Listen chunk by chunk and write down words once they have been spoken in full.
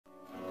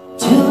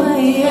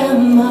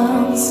am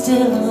I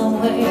still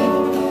awake,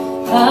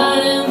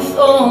 fighting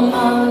for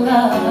my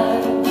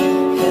life,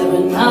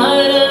 every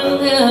night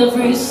and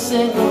every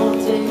single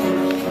day,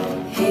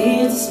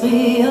 keeps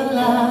me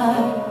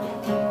alive.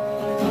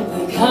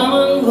 We come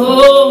and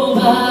go,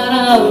 but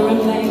I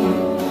remain.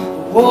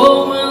 The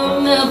war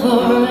will never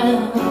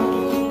end.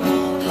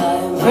 I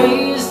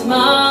raised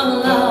my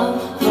love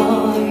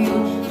for you,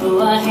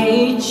 though I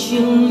hate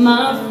you,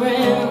 my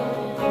friend.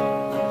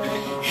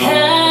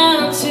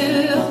 Hand to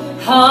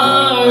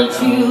heart,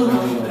 you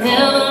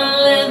never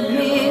let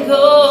me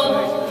go.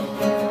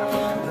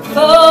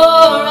 Before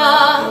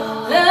I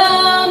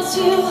learn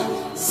to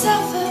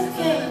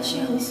suffocate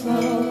you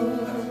slow,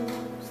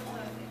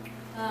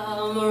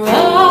 I'll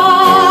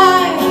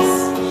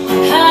rise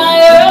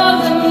higher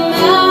than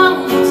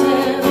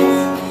mountains,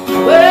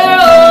 where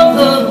all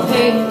the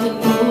pain can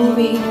pull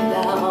me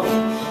down.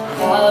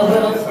 I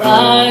will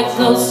fly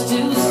close to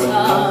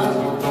sun.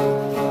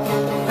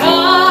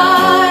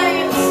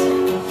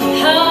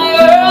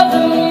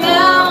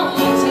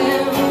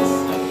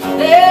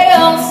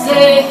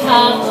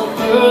 How to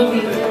burn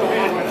me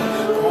down,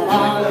 and I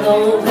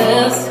know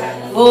that's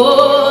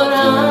what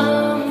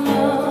I'm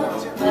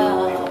not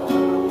about.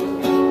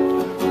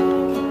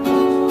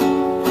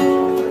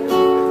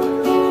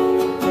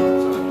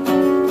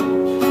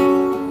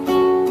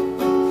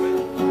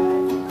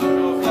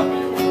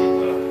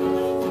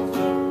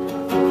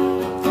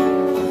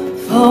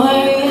 For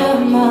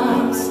am I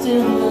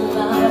still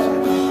alive,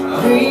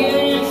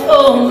 breathing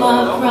for my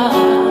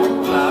pride,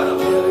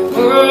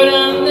 every word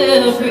and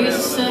every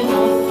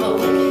single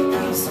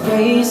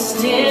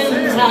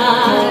wasting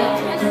time.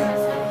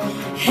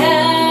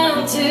 Hand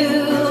to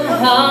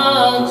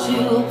heart,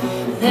 you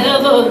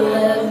never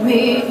let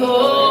me go.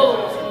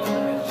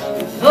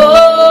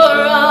 Before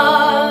I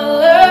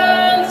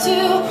learn to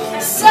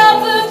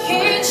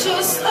suffocate you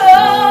slow,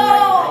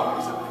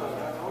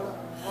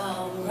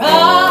 I'll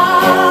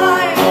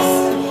rise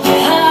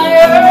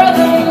higher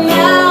than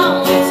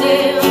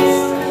mountains,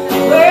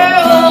 where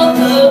all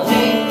the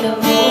pain can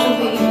pull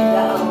me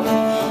down.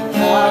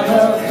 I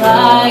will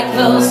fly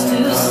close to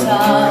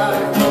sun.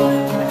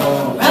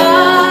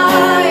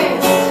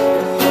 Rise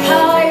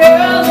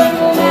higher than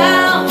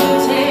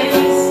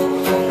mountains.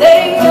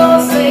 They all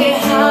say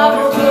how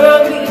to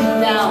burn me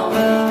down,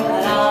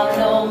 but I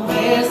know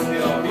it's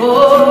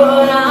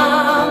what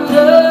I'm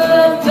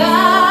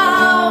about.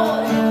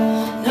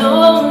 No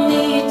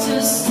need to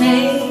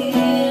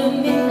save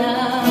me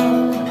now.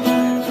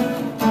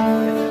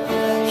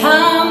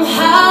 I'm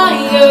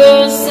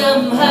higher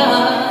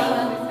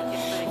somehow,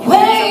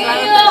 way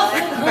off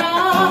the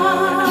ground.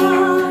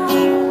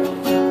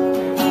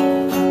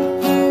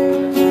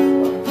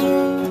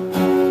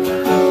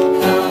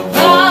 I'll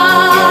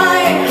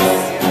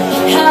rise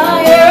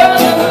higher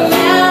than the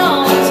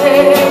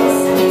mountains,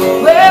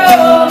 where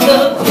all the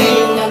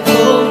pain can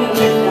pull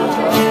me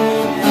down.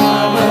 I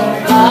will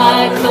fly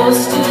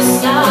close to the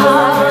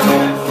sun.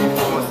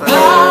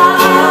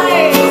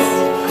 Rise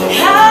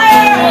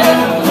higher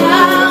than the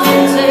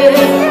mountains.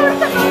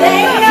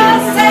 They all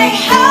say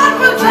how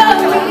to burn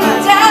me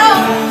down,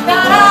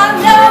 but I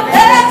know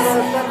that's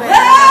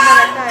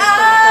what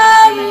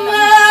I'm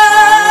about.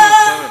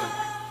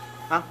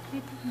 Thank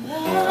you,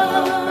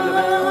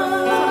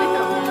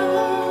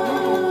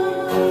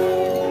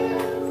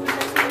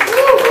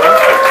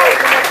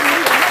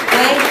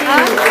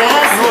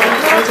 gracias,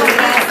 muchas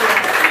gracias.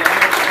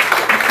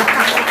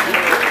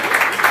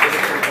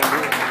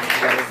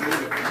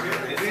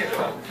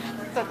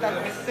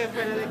 Totalmente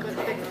fuera de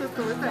contexto,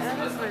 estuvo tan